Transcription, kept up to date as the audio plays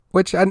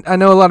which I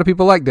know a lot of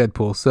people like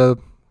Deadpool, so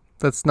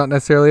that's not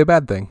necessarily a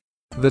bad thing.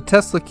 The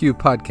Tesla Q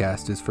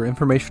podcast is for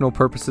informational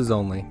purposes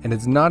only and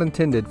is not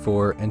intended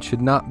for and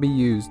should not be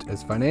used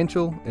as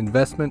financial,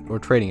 investment, or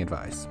trading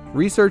advice.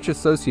 Research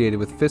associated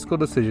with fiscal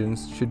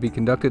decisions should be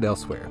conducted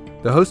elsewhere.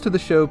 The host of the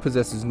show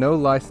possesses no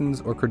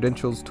license or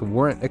credentials to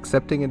warrant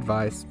accepting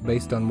advice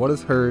based on what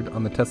is heard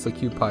on the Tesla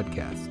Q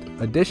podcast.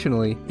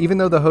 Additionally, even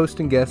though the host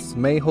and guests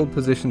may hold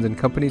positions in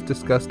companies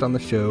discussed on the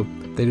show,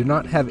 they do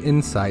not have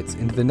insights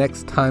into the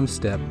next time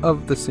step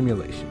of the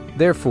simulation.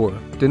 Therefore,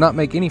 do not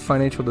make any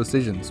financial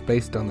decisions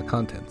based on the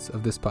contents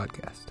of this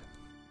podcast.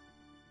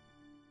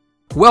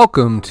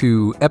 Welcome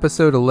to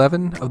episode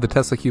 11 of the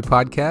Tesla Q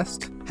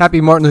podcast. Happy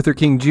Martin Luther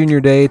King Jr.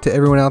 Day to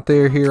everyone out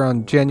there here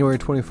on January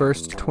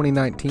 21st,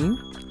 2019.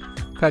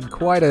 I've had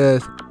quite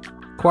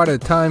a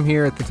time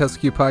here at the Tesla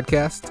Q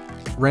podcast,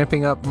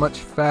 ramping up much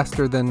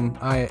faster than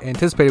I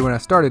anticipated when I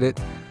started it,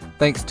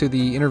 thanks to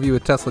the interview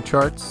with Tesla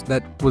Charts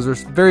that was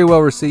very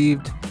well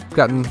received.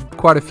 Gotten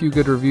quite a few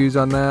good reviews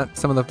on that.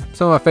 Some of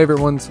my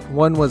favorite ones.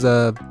 One was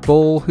a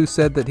bull who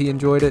said that he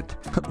enjoyed it.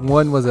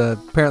 One was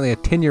apparently a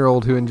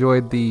 10-year-old who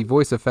enjoyed the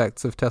voice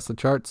effects of Tesla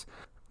Charts.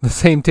 The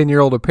same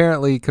 10-year-old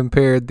apparently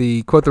compared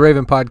the Quote the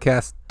Raven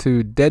podcast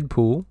to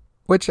Deadpool,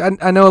 which I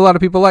know a lot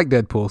of people like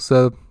Deadpool,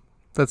 so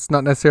that's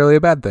not necessarily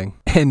a bad thing.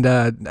 And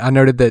I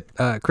noted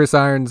that Chris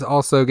Irons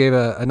also gave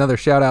another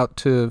shout out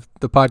to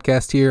the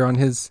podcast here on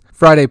his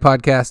Friday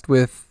podcast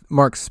with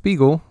Mark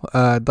Spiegel.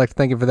 I'd like to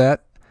thank him for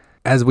that,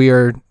 as we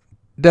are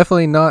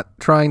definitely not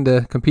trying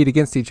to compete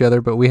against each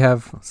other, but we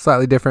have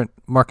slightly different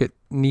market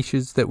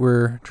niches that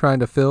we're trying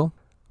to fill.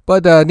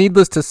 But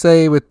needless to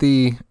say, with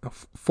the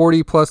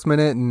 40-plus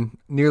minute and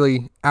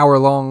nearly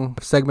hour-long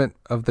segment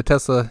of the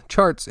Tesla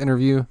Charts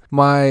interview,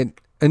 my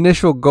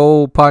initial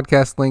goal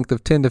podcast length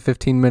of 10 to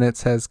 15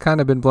 minutes has kind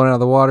of been blown out of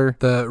the water.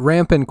 The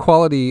ramp in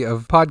quality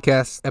of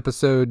podcast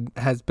episode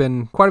has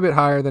been quite a bit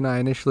higher than I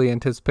initially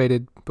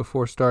anticipated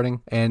before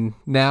starting, and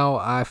now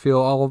I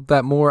feel all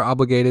that more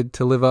obligated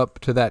to live up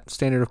to that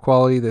standard of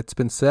quality that's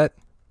been set.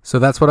 So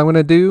that's what I'm going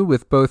to do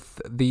with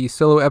both the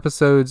solo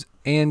episodes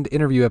and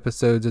interview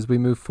episodes as we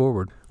move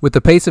forward. With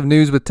the pace of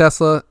news with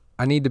Tesla,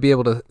 I need to be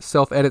able to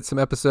self-edit some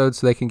episodes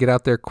so they can get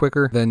out there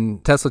quicker than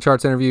Tesla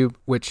Charts interview,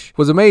 which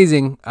was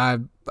amazing.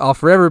 I'll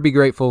forever be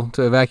grateful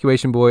to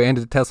Evacuation Boy and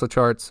to Tesla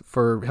Charts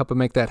for helping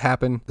make that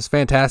happen. It's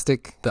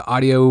fantastic. The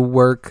audio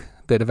work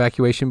that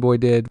Evacuation Boy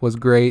did was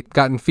great.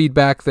 Gotten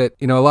feedback that,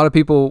 a lot of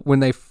people, when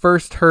they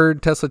first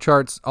heard Tesla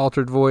Charts'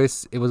 altered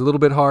voice, it was a little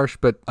bit harsh,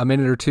 but a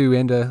minute or two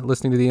into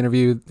listening to the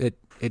interview, it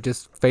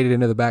just faded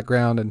into the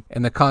background,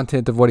 and the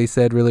content of what he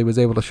said really was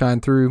able to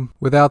shine through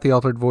without the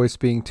altered voice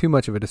being too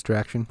much of a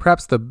distraction.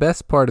 Perhaps the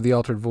best part of the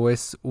altered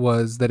voice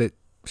was that it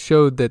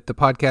showed that the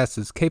podcast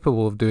is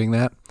capable of doing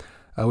that.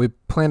 We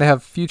plan to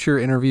have future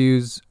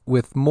interviews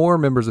with more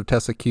members of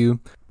Tesla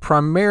Q.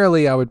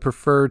 Primarily, I would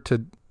prefer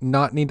to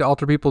not need to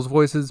alter people's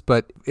voices,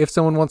 but if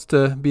someone wants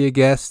to be a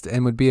guest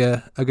and would be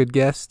a good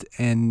guest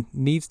and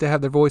needs to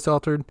have their voice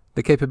altered,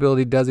 the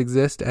capability does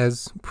exist,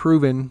 as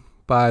proven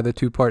by the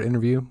 2-part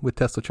interview with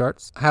Tesla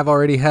Charts. I have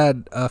already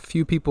had a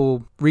few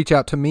people reach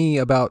out to me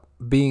about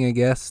being a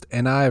guest,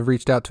 and I have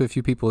reached out to a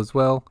few people as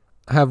well.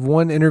 I have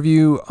one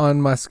interview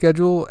on my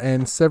schedule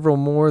and several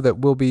more that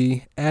will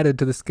be added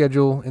to the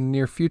schedule in the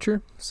near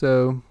future.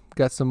 So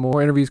got some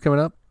more interviews coming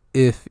up.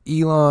 If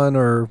Elon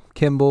or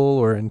Kimball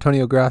or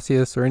Antonio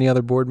Gracias or any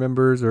other board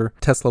members or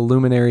Tesla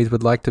luminaries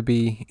would like to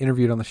be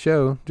interviewed on the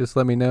show, just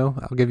let me know.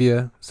 I'll give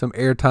you some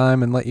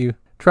airtime and let you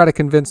try to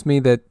convince me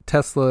that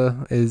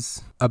Tesla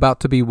is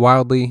about to be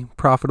wildly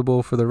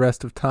profitable for the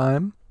rest of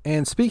time.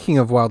 And speaking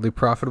of wildly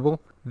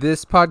profitable,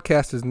 this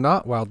podcast is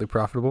not wildly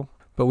profitable,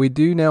 but we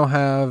do now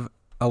have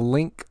a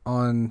link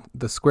on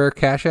the Square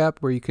Cash App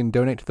where you can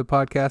donate to the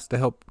podcast to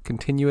help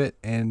continue it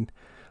and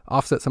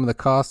offset some of the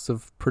costs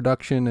of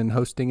production and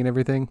hosting and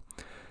everything.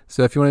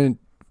 So if you want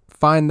to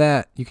find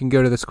that, you can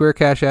go to the Square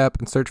Cash App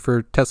and search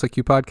for Tesla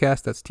Q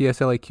Podcast. That's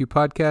TSLAQ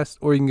Podcast.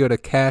 Or you can go to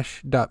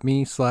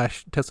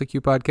cash.me/Tesla Q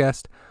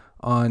Podcast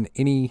on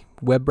any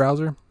web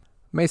browser.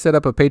 May set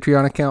up a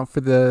Patreon account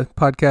for the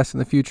podcast in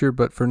the future,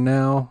 but for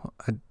now,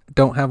 I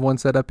don't have one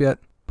set up yet.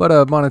 But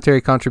a monetary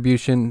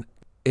contribution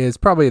is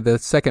probably the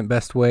second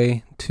best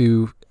way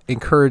to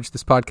encourage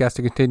this podcast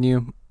to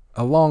continue,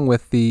 along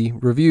with the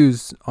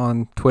reviews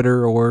on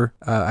Twitter or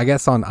I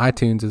guess on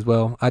iTunes as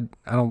well. I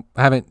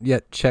haven't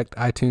yet checked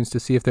iTunes to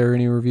see if there are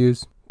any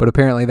reviews, but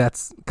apparently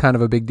that's kind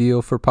of a big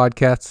deal for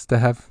podcasts to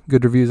have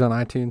good reviews on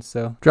iTunes.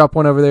 So drop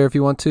one over there if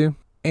you want to.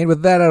 And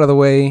with that out of the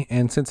way,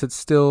 and since it's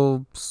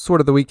still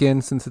sort of the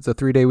weekend, since it's a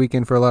 3-day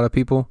weekend for a lot of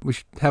people, we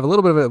should have a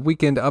little bit of a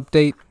weekend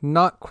update.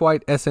 Not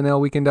quite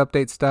SNL weekend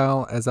update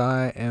style, as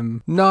I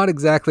am not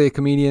exactly a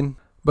comedian.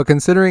 But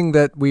considering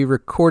that we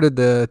recorded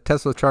the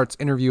Tesla Charts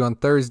interview on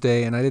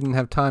Thursday and I didn't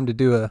have time to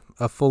do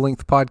a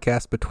full-length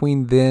podcast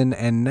between then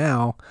and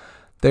now,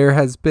 there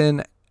has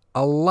been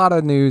a lot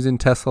of news in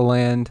Tesla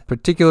land,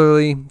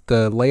 particularly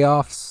the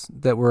layoffs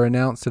that were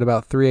announced at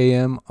about 3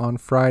 a.m. on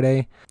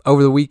Friday.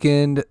 Over the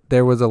weekend,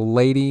 there was a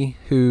lady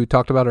who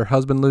talked about her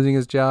husband losing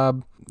his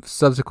job.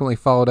 subsequently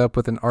followed up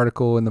with an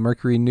article in the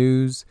Mercury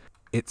News.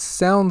 It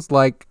sounds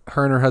like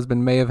her and her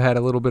husband may have had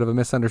a little bit of a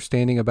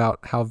misunderstanding about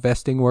how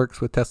vesting works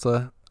with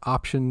Tesla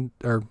option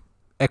or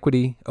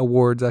equity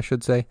awards, I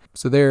should say.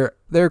 So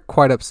they're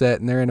quite upset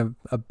and they're in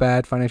a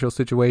bad financial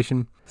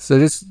situation. So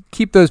just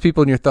keep those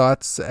people in your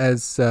thoughts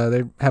as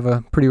they have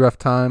a pretty rough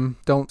time.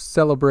 Don't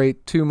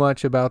celebrate too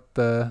much about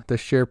the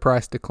share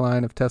price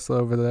decline of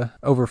Tesla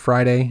over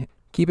Friday.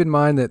 Keep in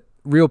mind that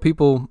real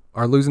people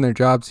are losing their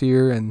jobs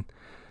here, and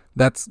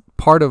that's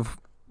part of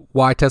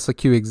why Tesla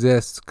Q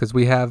exists, because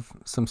we have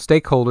some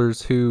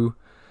stakeholders who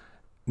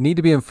need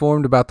to be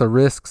informed about the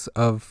risks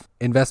of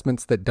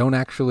investments that don't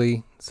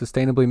actually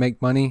sustainably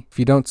make money. If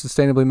you don't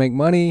sustainably make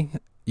money,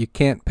 you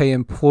can't pay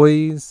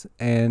employees,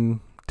 and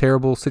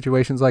terrible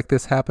situations like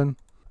this happen.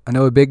 I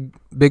know a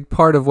big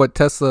part of what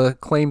Tesla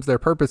claims their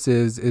purpose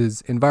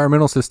is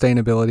environmental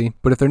sustainability,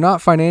 but if they're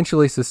not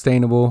financially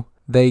sustainable,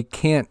 they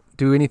can't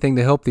do anything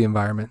to help the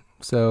environment.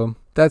 So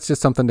that's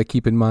just something to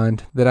keep in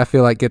mind that I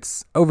feel like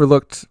gets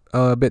overlooked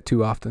a bit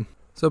too often.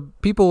 So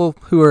people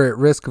who are at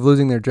risk of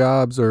losing their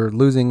jobs or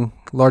losing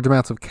large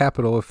amounts of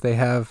capital if they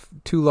have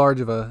too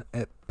large of a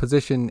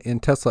position in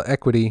Tesla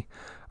equity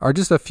are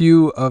just a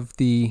few of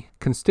the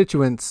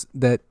constituents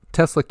that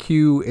Tesla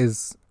Q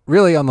is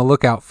really on the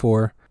lookout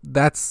for.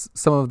 That's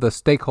some of the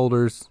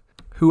stakeholders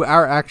who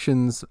our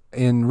actions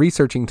in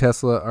researching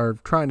Tesla are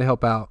trying to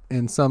help out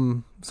in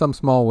some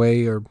small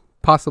way, or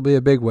possibly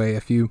a big way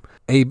if you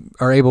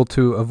are able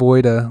to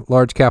avoid a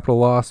large capital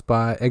loss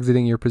by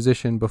exiting your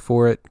position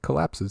before it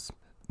collapses.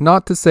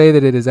 Not to say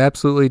that it is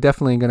absolutely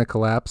definitely going to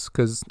collapse,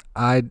 because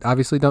I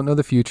obviously don't know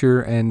the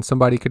future, and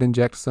somebody could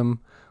inject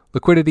some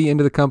liquidity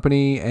into the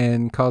company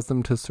and cause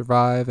them to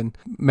survive, and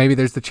maybe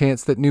there's the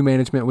chance that new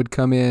management would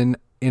come in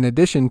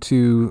addition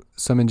to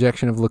some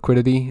injection of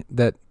liquidity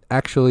that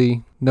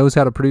actually knows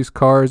how to produce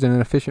cars in an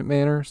efficient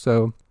manner.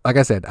 So like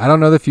I said, I don't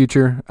know the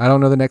future. I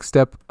don't know the next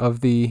step of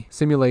the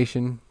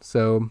simulation.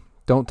 So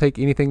don't take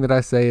anything that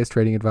I say as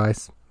trading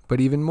advice. But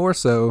even more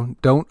so,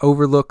 don't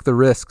overlook the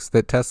risks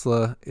that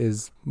Tesla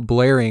is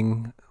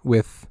blaring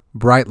with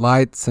bright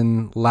lights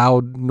and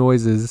loud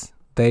noises.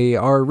 They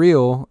are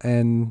real,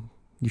 and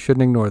you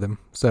shouldn't ignore them.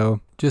 So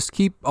just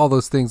keep all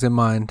those things in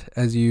mind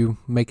as you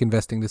make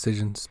investing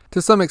decisions.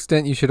 To some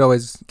extent, you should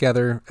always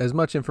gather as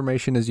much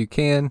information as you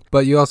can,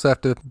 but you also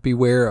have to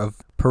beware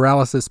of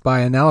paralysis by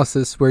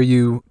analysis, where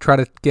you try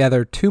to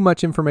gather too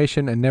much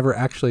information and never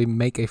actually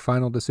make a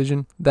final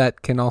decision.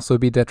 That can also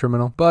be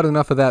detrimental. But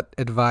enough of that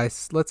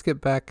advice. Let's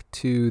get back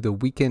to the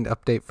weekend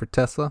update for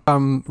Tesla. If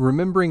I'm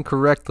remembering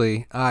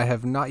correctly, I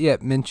have not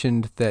yet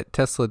mentioned that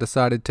Tesla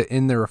decided to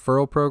end their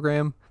referral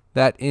program.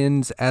 That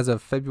ends as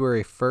of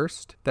February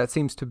 1st. That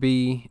seems to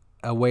be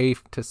a way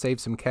to save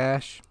some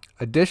cash.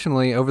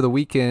 Additionally, over the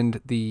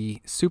weekend,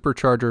 the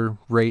supercharger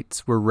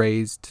rates were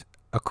raised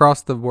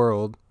across the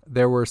world.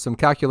 There were some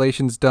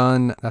calculations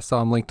done, I saw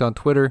them linked on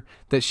Twitter,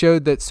 that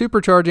showed that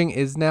supercharging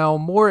is now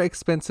more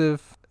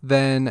expensive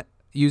than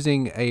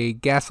using a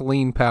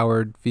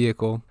gasoline-powered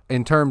vehicle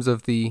in terms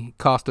of the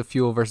cost of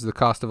fuel versus the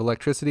cost of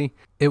electricity.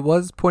 It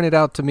was pointed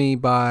out to me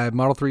by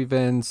Model 3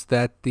 VINs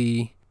that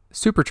the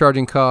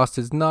supercharging cost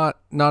is not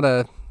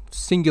a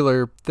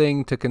singular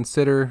thing to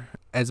consider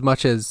as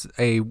much as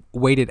a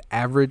weighted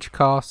average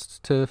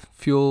cost to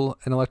fuel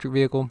an electric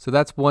vehicle. So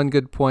that's one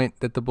good point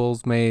that the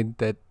bulls made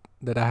that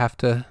I have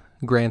to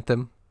grant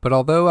them. But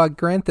although I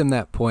grant them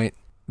that point,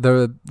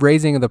 the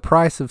raising of the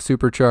price of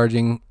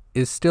supercharging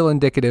is still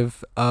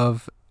indicative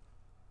of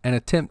an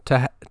attempt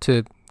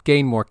to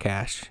gain more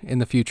cash in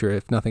the future,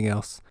 if nothing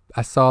else.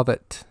 I saw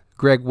that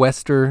Greg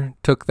Wester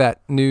took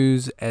that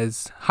news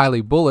as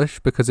highly bullish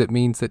because it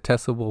means that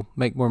Tesla will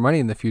make more money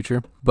in the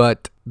future.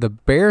 But the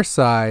bear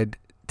side,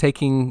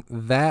 taking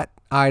that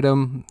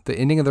item, the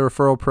ending of the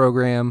referral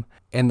program,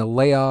 and the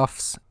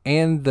layoffs,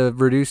 and the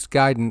reduced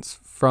guidance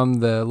from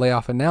the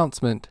layoff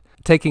announcement,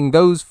 taking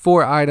those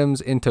four items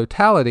in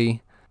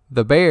totality,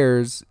 the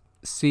bears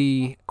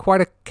see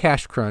quite a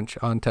cash crunch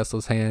on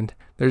Tesla's hand.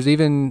 There's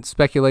even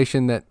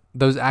speculation that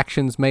those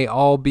actions may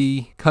all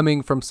be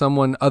coming from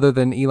someone other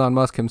than Elon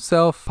Musk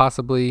himself,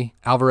 possibly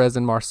Alvarez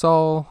and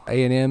Marsal,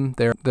 A&M.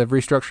 They're the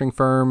restructuring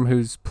firm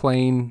whose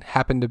plane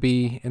happened to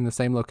be in the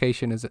same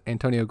location as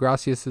Antonio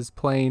Gracias's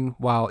plane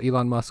while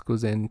Elon Musk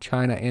was in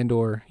China and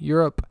or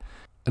Europe.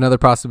 Another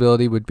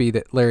possibility would be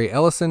that Larry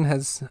Ellison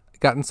has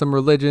gotten some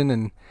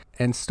religion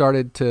and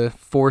started to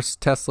force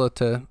Tesla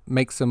to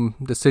make some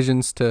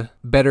decisions to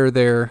better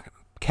their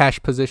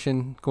cash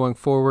position going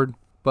forward.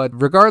 But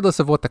regardless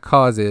of what the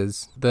cause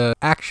is, the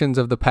actions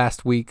of the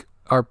past week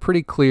are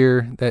pretty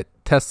clear that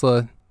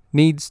Tesla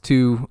needs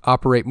to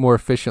operate more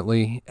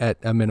efficiently at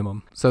a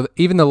minimum. So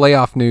even the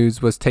layoff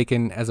news was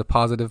taken as a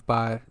positive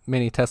by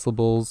many Tesla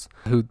bulls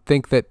who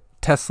think that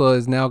Tesla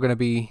is now going to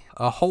be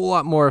a whole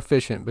lot more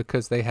efficient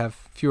because they have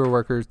fewer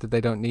workers that they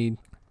don't need.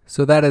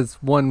 So that is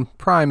one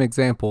prime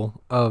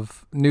example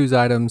of news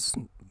items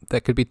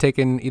that could be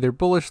taken either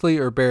bullishly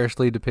or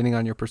bearishly depending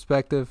on your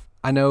perspective.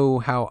 I know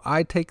how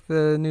I take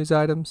the news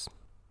items,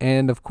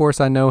 and of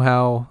course I know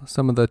how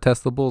some of the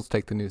Tesla bulls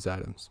take the news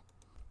items.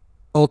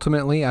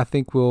 ultimately, I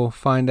think we'll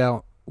find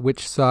out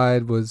which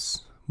side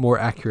was more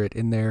accurate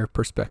in their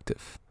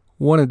perspective.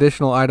 One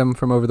additional item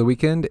from over the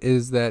weekend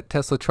is that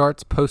Tesla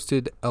Charts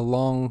posted a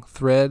long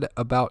thread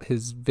about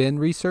his VIN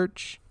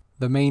research.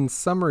 The main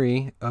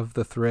summary of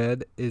the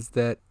thread is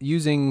that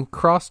using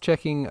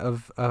cross-checking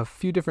of a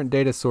few different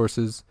data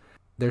sources,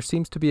 there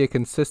seems to be a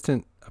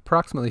consistent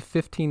approximately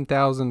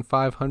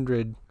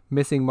 15,500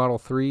 missing Model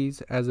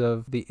 3s as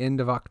of the end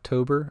of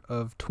October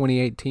of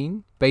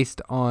 2018,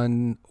 based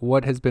on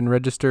what has been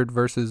registered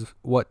versus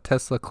what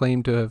Tesla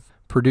claimed to have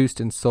produced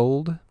and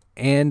sold.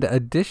 And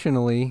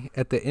additionally,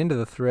 at the end of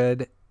the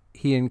thread,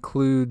 he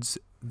includes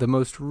the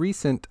most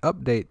recent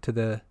update to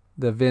the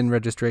VIN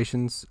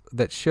registrations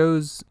that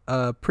shows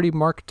a pretty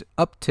marked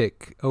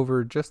uptick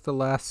over just the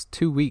last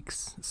 2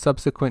 weeks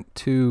subsequent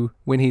to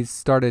when he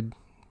started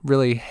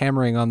really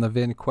hammering on the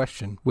VIN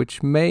question,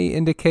 which may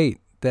indicate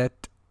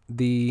that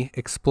the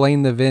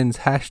Explain the VINs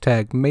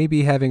hashtag may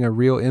be having a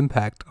real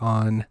impact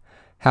on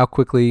how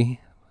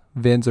quickly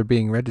VINs are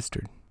being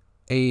registered.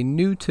 A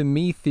new to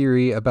me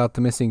theory about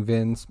the missing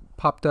VINs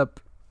popped up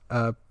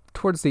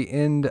towards the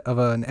end of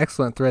an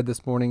excellent thread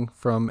this morning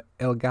from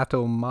El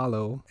Gato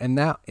Malo, and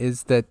that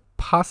is that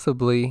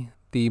possibly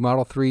the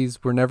Model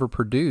 3s were never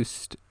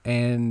produced,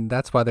 and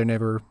that's why they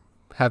never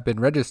have been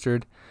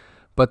registered,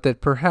 but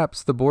that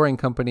perhaps the Boring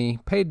Company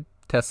paid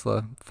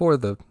Tesla for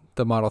the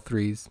Model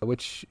 3s,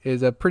 which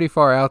is a pretty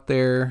far out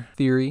there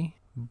theory,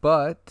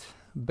 but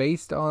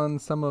based on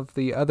some of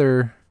the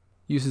other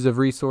uses of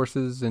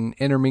resources and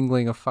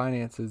intermingling of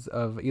finances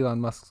of Elon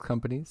Musk's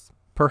companies,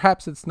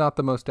 perhaps it's not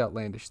the most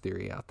outlandish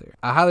theory out there.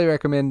 I highly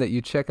recommend that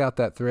you check out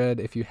that thread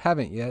if you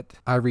haven't yet.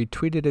 I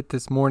retweeted it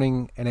this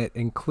morning, and it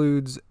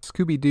includes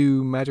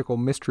Scooby-Doo Magical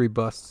Mystery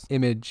Bus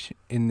image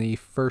in the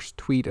first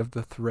tweet of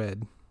the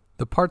thread.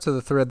 The parts of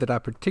the thread that I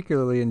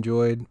particularly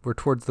enjoyed were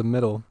towards the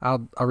middle.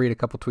 I'll read a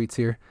couple tweets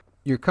here.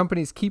 Your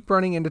companies keep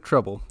running into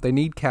trouble. They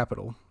need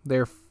capital.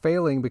 They're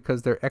failing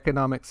because their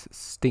economics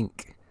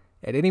stink.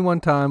 At any one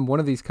time, one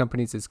of these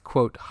companies is,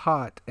 quote,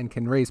 hot and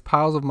can raise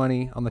piles of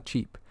money on the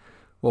cheap.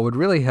 What would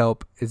really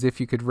help is if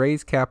you could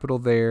raise capital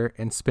there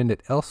and spend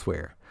it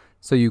elsewhere.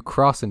 So you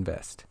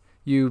cross-invest.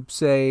 You,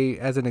 say,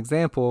 as an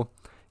example,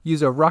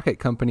 use a rocket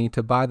company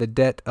to buy the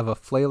debt of a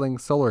flailing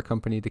solar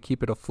company to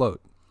keep it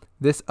afloat.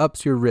 This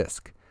ups your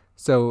risk.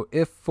 So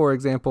if, for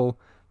example,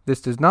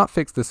 this does not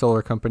fix the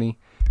solar company,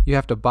 you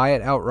have to buy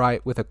it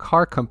outright with a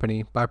car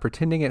company by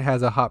pretending it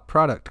has a hot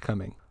product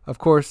coming. Of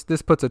course,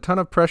 this puts a ton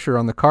of pressure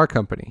on the car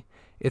company.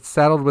 It's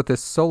saddled with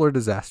this solar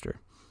disaster.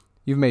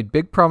 You've made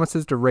big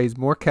promises to raise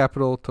more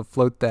capital to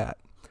float that.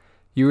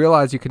 You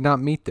realize you could not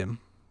meet them.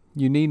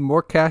 You need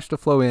more cash to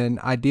flow in.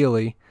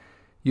 Ideally,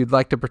 you'd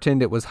like to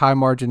pretend it was high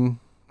margin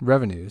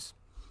revenues.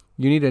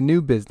 You need a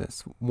new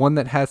business, one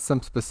that has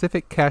some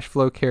specific cash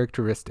flow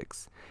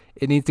characteristics.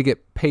 It needs to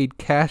get paid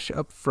cash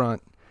up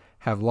front,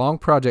 have long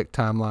project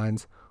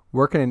timelines,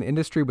 work in an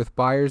industry with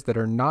buyers that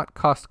are not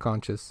cost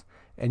conscious,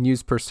 and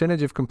use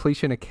percentage of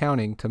completion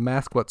accounting to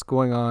mask what's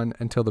going on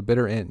until the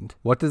bitter end.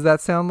 What does that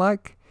sound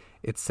like?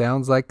 It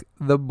sounds like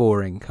the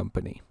Boring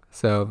Company.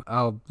 So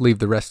I'll leave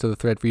the rest of the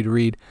thread for you to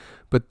read.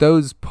 But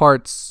those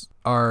parts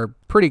are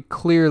pretty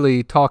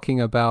clearly talking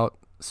about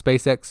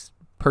SpaceX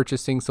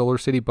purchasing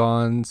SolarCity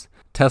bonds,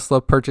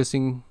 Tesla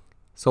purchasing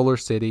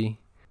SolarCity,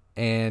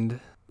 and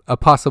a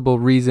possible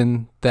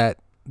reason that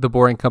the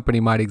Boring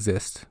Company might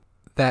exist.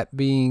 That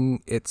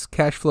being its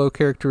cash flow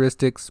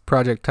characteristics,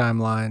 project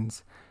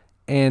timelines,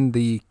 and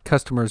the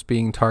customers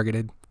being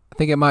targeted. I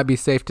think it might be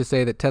safe to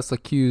say that Tesla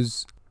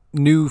Q's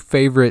new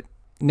favorite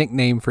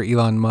nickname for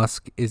Elon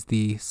Musk is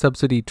the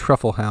subsidy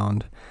truffle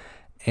hound,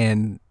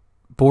 and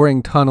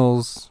boring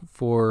tunnels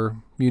for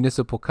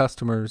municipal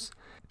customers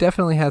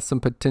definitely has some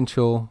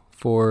potential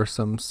for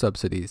some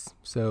subsidies.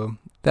 So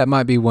that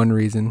might be one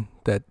reason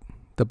that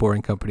the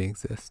Boring Company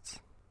exists.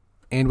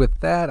 And with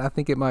that, I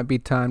think it might be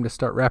time to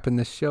start wrapping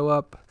this show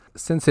up.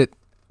 Since it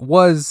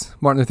was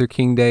Martin Luther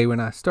King Day when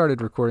I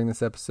started recording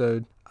this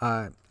episode,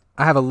 I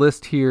have a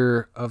list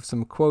here of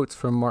some quotes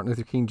from Martin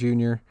Luther King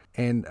Jr.,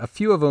 and a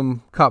few of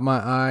them caught my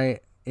eye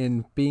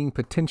in being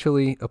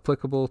potentially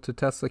applicable to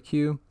Tesla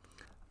Q.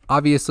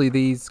 Obviously,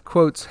 these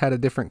quotes had a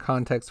different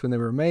context when they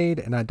were made,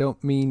 and I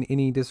don't mean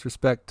any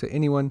disrespect to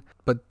anyone,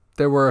 but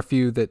there were a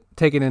few that,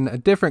 taken in a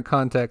different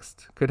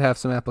context, could have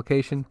some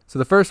application. So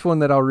the first one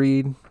that I'll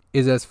read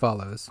is as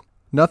follows.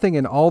 Nothing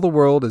in all the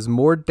world is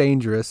more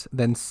dangerous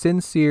than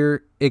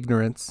sincere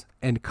ignorance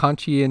and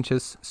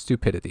conscientious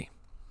stupidity.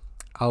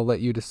 I'll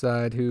let you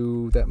decide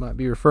who that might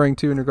be referring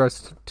to in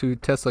regards to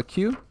Tesla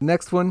Q.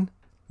 Next one.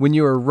 When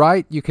you are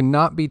right, you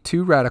cannot be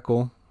too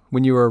radical.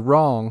 When you are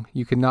wrong,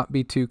 you cannot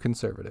be too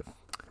conservative.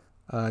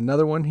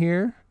 Another one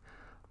here.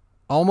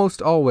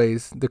 Almost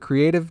always, the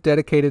creative,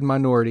 dedicated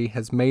minority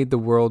has made the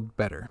world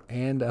better.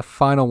 And a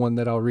final one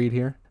that I'll read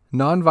here.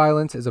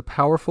 Nonviolence is a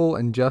powerful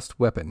and just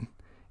weapon.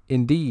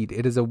 Indeed,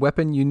 it is a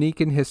weapon unique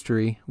in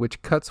history,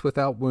 which cuts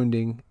without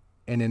wounding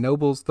and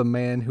ennobles the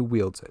man who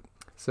wields it.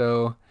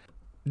 So,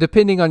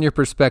 depending on your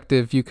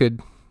perspective, you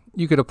could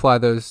apply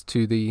those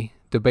to the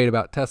debate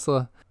about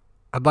Tesla.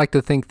 I'd like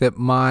to think that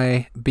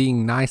my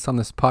being nice on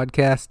this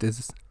podcast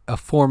is a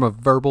form of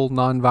verbal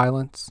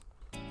nonviolence.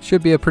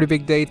 Should be a pretty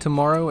big day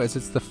tomorrow, as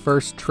it's the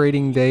first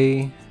trading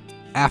day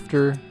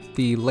after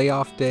the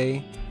layoff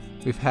day.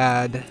 We've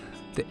had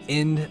the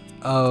end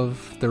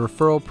of the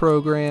referral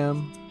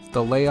program,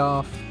 the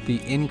layoff,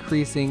 the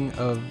increasing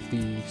of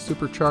the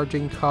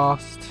supercharging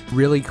cost,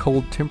 really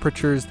cold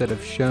temperatures that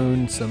have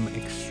shown some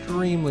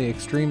extremely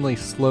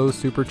slow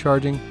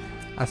supercharging.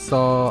 I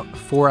saw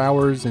 4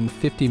 hours and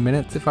 50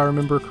 minutes, if I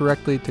remember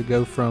correctly, to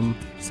go from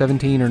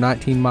 17 or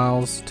 19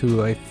 miles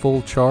to a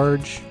full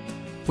charge,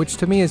 which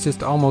to me is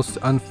just almost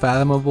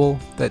unfathomable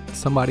that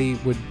somebody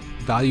would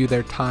value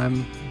their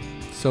time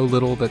so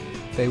little that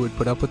they would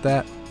put up with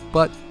that.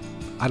 But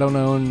I don't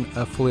own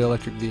a fully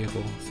electric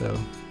vehicle, so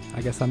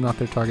I guess I'm not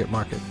their target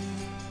market.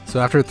 So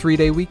after a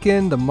 3-day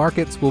weekend, the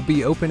markets will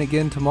be open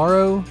again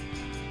tomorrow.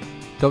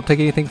 Don't take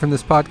anything from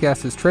this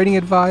podcast as trading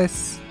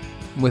advice.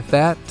 With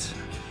that,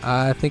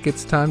 I think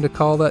it's time to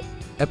call that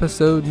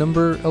episode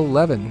number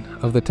 11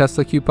 of the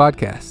Tesla Q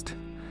podcast.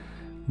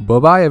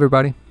 Bye-bye,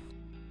 everybody.